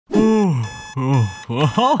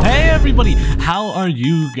Oh, hey everybody, how are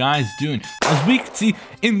you guys doing? As we can see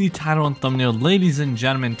in the title and thumbnail, ladies and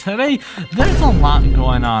gentlemen, today there's a lot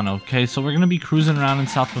going on, okay? So we're gonna be cruising around in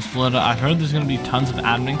Southwest Florida. I heard there's gonna be tons of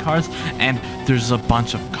admin cars and there's a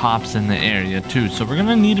bunch of cops in the area too. So we're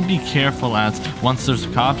gonna need to be careful, as once there's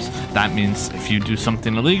cops, that means if you do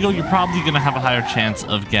something illegal, you're probably gonna have a higher chance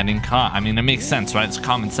of getting caught. I mean, it makes sense, right? It's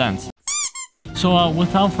common sense. So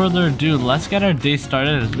without further ado, let's get our day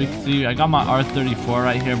started. As we can see, I got my R34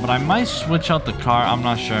 right here, but I might switch out the car. I'm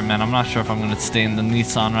not sure, man. I'm not sure if I'm going to stay in the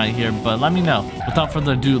Nissan right here, but let me know. Without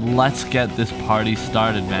further ado, let's get this party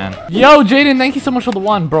started, man. Yo, Jaden, thank you so much for the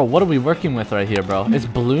one. Bro, what are we working with right here, bro? It's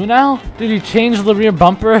blue now? Did he change the rear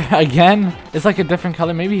bumper again? It's like a different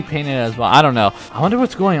color. Maybe he painted it as well. I don't know. I wonder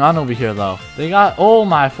what's going on over here, though. They got, oh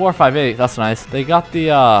my, 458. That's nice. They got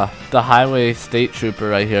the highway state trooper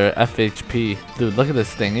right here, FHP. Dude, look at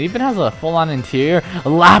this thing. It even has a full-on interior, a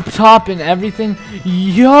laptop and everything.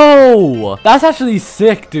 Yo, that's actually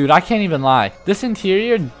sick, dude. I can't even lie. This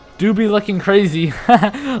interior do be looking crazy.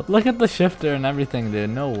 Look at the shifter and everything,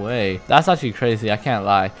 dude. No way. That's actually crazy. I can't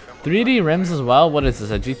lie. 3D rims as well. What is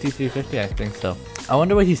this? A GT350? I think so. I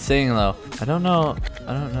wonder what he's saying though. I don't know.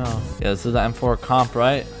 Yeah, this is the M4 comp,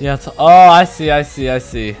 right? Yeah. It's, oh, I see.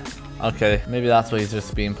 Okay, maybe that's what he's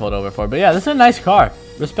just being pulled over for. But yeah, this is a nice car.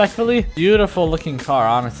 Respectfully, beautiful looking car,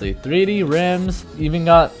 honestly. 3D rims, even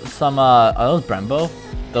got some, are those Brembo?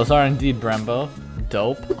 Those are indeed Brembo.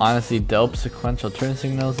 Dope, honestly dope. Sequential turn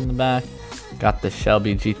signals in the back. Got the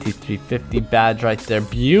Shelby GT350 badge right there.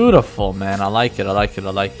 Beautiful, man. I like it.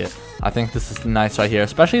 I think this is nice right here,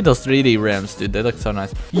 especially those 3D rims, dude. They look so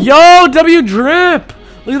nice. Yo, W drip!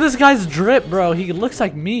 Look at this guy's drip, bro. He looks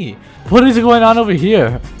like me. What is going on over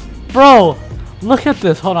here? Bro, look at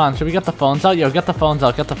this. Hold on. Should we get the phones out? Yo, get the phones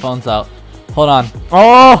out. Hold on.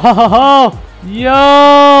 Oh,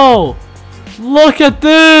 yo. Look at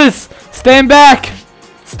this. Stand back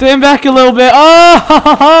a little bit.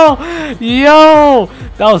 Oh, yo.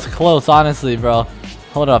 That was close, honestly, bro.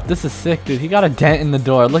 Hold up. This is sick, dude. He got a dent in the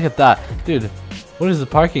door. Look at that. Dude, what is the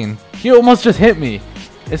parking? He almost just hit me.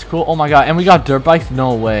 It's cool. Oh, my God. And we got dirt bikes?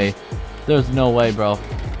 No way. There's no way, bro.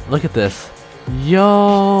 Look at this.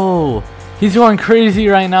 Yo, he's going crazy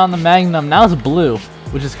right now in the Magnum. Now it's blue,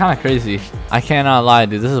 which is kind of crazy. I cannot lie,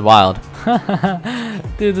 dude. This is wild.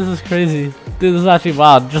 Dude, this is crazy. Dude, this is actually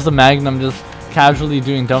wild. Just a Magnum just casually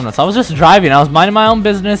doing donuts. I was just driving. I was minding my own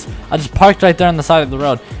business. I just parked right there on the side of the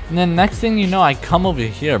road. And then next thing you know, I come over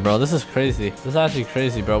here, bro. This is crazy. This is actually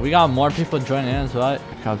crazy, bro. We got more people joining in as well.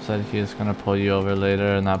 The cop said he is going to pull you over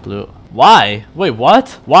later in that blue. Why? Wait,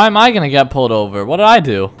 what? Why am I going to get pulled over? What did I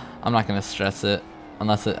do? I'm not going to stress it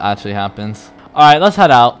unless it actually happens. All right, let's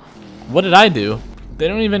head out. What did I do? They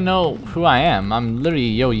don't even know who I am. I'm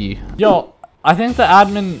literally Yoyi. Yo, I think the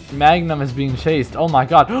admin Magnum is being chased. Oh my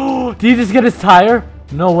God. Did he just get his tire?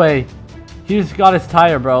 No way. He just got his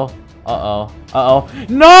tire, bro. Uh-oh.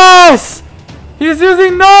 NOS! He's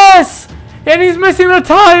using NOS! And he's missing the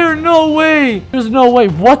tire! No way! There's no way.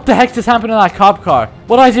 What the heck just happened to that cop car?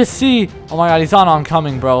 What did I just see? Oh my God, he's on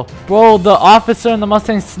oncoming, bro. Bro, the officer in the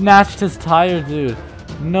Mustang snatched his tire, dude.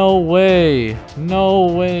 No way. No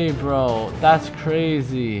way, bro. That's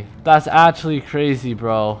crazy. That's actually crazy,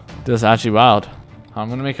 bro. This is actually wild. I'm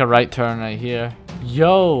gonna make a right turn right here.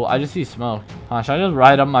 Yo, I just see smoke. Should I just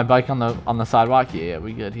ride up my bike on the sidewalk? Yeah,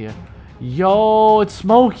 we good here. Yo, it's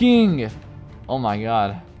smoking. Oh my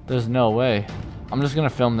God. There's no way. I'm just gonna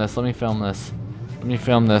film this. Let me film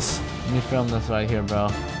this right here, bro.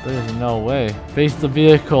 There's no way. Face the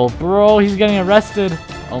vehicle. Bro, he's getting arrested.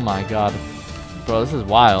 Oh my God. Bro, this is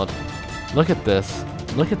wild. Look at this.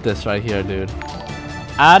 Look at this right here, dude.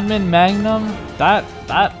 Admin Magnum. That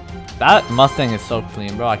Mustang is so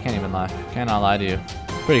clean, bro. I can't even lie. Cannot lie to you.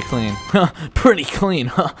 Pretty clean. Pretty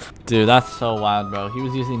clean. Dude, that's so wild, bro. He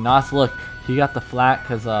was using NOS. Look, he got the flat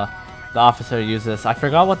because the officer used this. I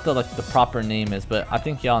forgot what the proper name is, but I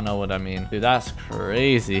think y'all know what I mean. Dude, that's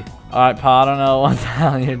crazy. Alright, Pa, I don't know what the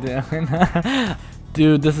hell you're doing.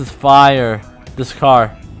 Dude, this is fire. This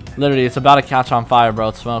car. Literally, it's about to catch on fire, bro.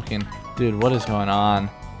 It's smoking. Dude, what is going on?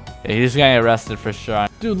 Yeah, he's getting arrested for sure.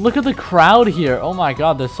 Dude, look at the crowd here. Oh my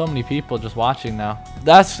God, there's so many people just watching now.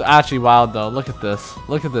 That's actually wild, though. Look at this.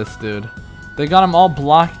 Look at this, dude. They got them all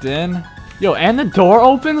blocked in. Yo, and the door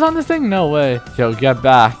opens on this thing? No way. Yo, get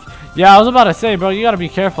back. Yeah, I was about to say, bro, you gotta be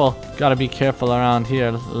careful. Gotta be careful around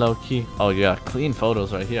here, low key. Oh, yeah, clean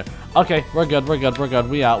photos right here. Okay, we're good.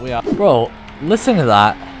 We out. Bro, listen to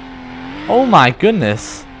that. Oh my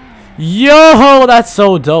goodness. Yo, that's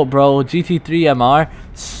so dope, bro. GT3 MR,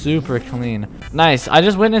 super clean. Nice. I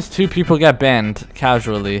just witnessed 2 people get banned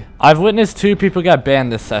casually. I've witnessed 2 people get banned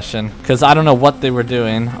this session because I don't know what they were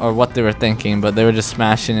doing or what they were thinking, but they were just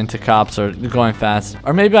smashing into cops or going fast.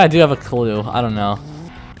 Or maybe I do have a clue. I don't know.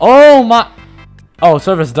 Oh my. Oh,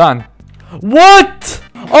 service done. What?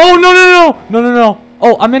 Oh, no, no, no. No, no, no.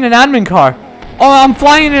 Oh, I'm in an admin car. Oh, I'm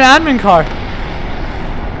flying in an admin car.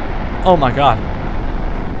 Oh my god.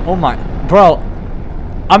 Oh my. Bro.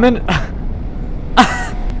 I'm in.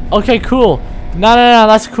 Okay, cool. No, no, no,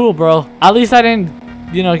 that's cool, bro. At least I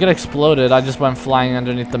didn't, you know, get exploded. I just went flying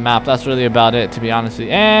underneath the map. That's really about it, to be honest with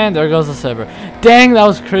you. And there goes the server. Dang, that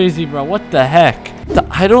was crazy, bro. What the heck? The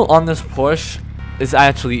idle on this Porsche is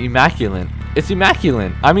actually immaculate. It's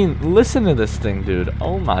immaculate. I mean, listen to this thing, dude.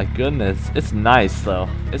 Oh my goodness. It's nice, though.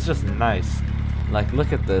 It's just nice. Like,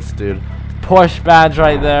 look at this, dude. Porsche badge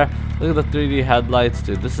right there. Look at the 3D headlights,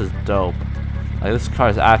 dude. This is dope. Like, this car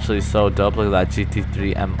is actually so dope. Look at that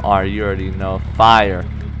GT3 MR. You already know. Fire.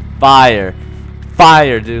 Fire.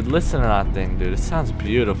 Fire, dude. Listen to that thing, dude. It sounds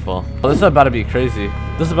beautiful. Oh, this is about to be crazy.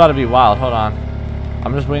 This is about to be wild. Hold on.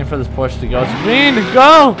 I'm just waiting for this Porsche to go. It's green to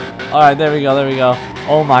go. Alright, there we go. There we go.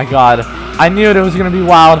 Oh my god. I knew it was going to be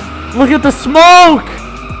wild. Look at the smoke.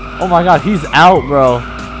 Oh my god. He's out, bro.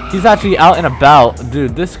 He's actually out and about.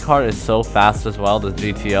 Dude, this car is so fast as well. The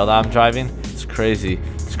GTO that I'm driving. It's crazy.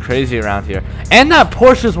 It's crazy around here. And that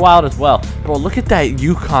Porsche is wild as well. Bro, look at that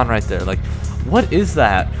Yukon right there. Like, what is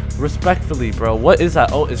that? Respectfully, bro. What is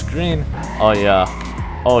that? Oh, it's green. Oh,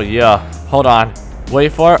 yeah. Oh, yeah. Hold on.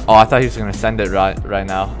 Wait for it. Oh, I thought he was going to send it right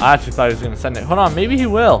now. I actually thought he was going to send it. Hold on. Maybe he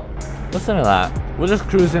will. Listen to that. We're just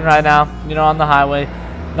cruising right now, you know, on the highway.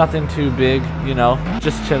 Nothing too big, you know.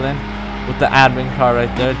 Just chilling with the admin car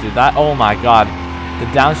right there. Dude, that. Oh, my God. The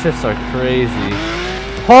downshifts are crazy.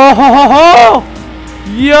 Ho, ho, ho, ho!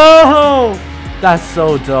 Yo! That's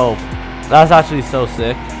so dope. That's actually so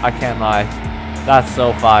sick. I can't lie. That's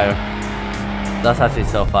so fire. That's actually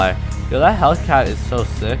so fire. Yo, that Hellcat is so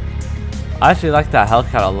sick. I actually like that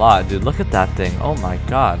Hellcat a lot, dude. Look at that thing. Oh my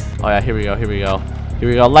god. Oh yeah, here we go, here we go. Here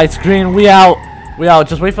we go. Lights green. We out. We out.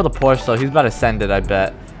 Just wait for the Porsche though. He's about to send it, I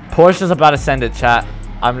bet. Porsche is about to send it, chat.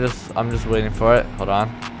 I'm just waiting for it. Hold on.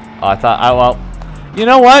 Oh, well. You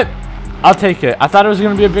know what? I'll take it. I thought it was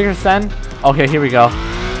gonna be a bigger send. Okay, here we go.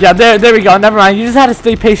 Yeah, there we go. Never mind. You just had to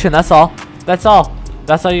stay patient. That's all. That's all.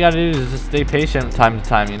 That's all you gotta do is just stay patient time to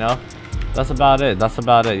time, you know? That's about it. That's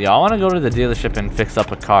about it. Yeah, I want to go to the dealership and fix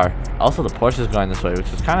up a car. Also, the Porsche is going this way,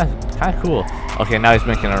 which is kind of cool. Okay, now he's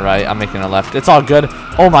making a right. I'm making a left. It's all good.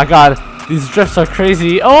 Oh my god. These drifts are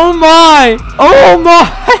crazy. Oh my. Oh my.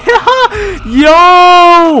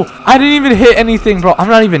 Yo. I didn't even hit anything, bro. I'm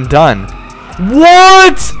not even done.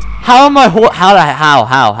 What? How am I how?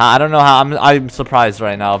 I don't know how. I'm surprised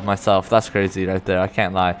right now of myself. That's crazy right there. I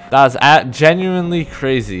can't lie. That was genuinely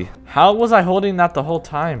crazy. How was I holding that the whole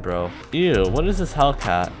time, bro? Ew, what is this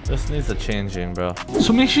Hellcat? This needs a changing, bro.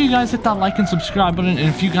 So make sure you guys hit that like and subscribe button. And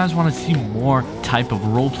if you guys want to see more type of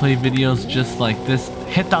roleplay videos just like this,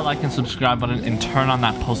 hit that like and subscribe button and turn on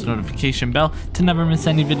that post notification bell to never miss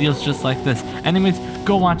any videos just like this. Anyways,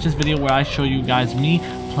 go watch this video where I show you guys me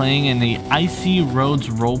playing in the icy roads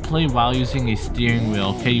roleplay while using a steering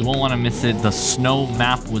wheel. Okay, you won't want to miss it. The snow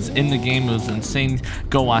map was in the game. It was insane.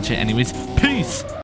 Go watch it anyways. Peace!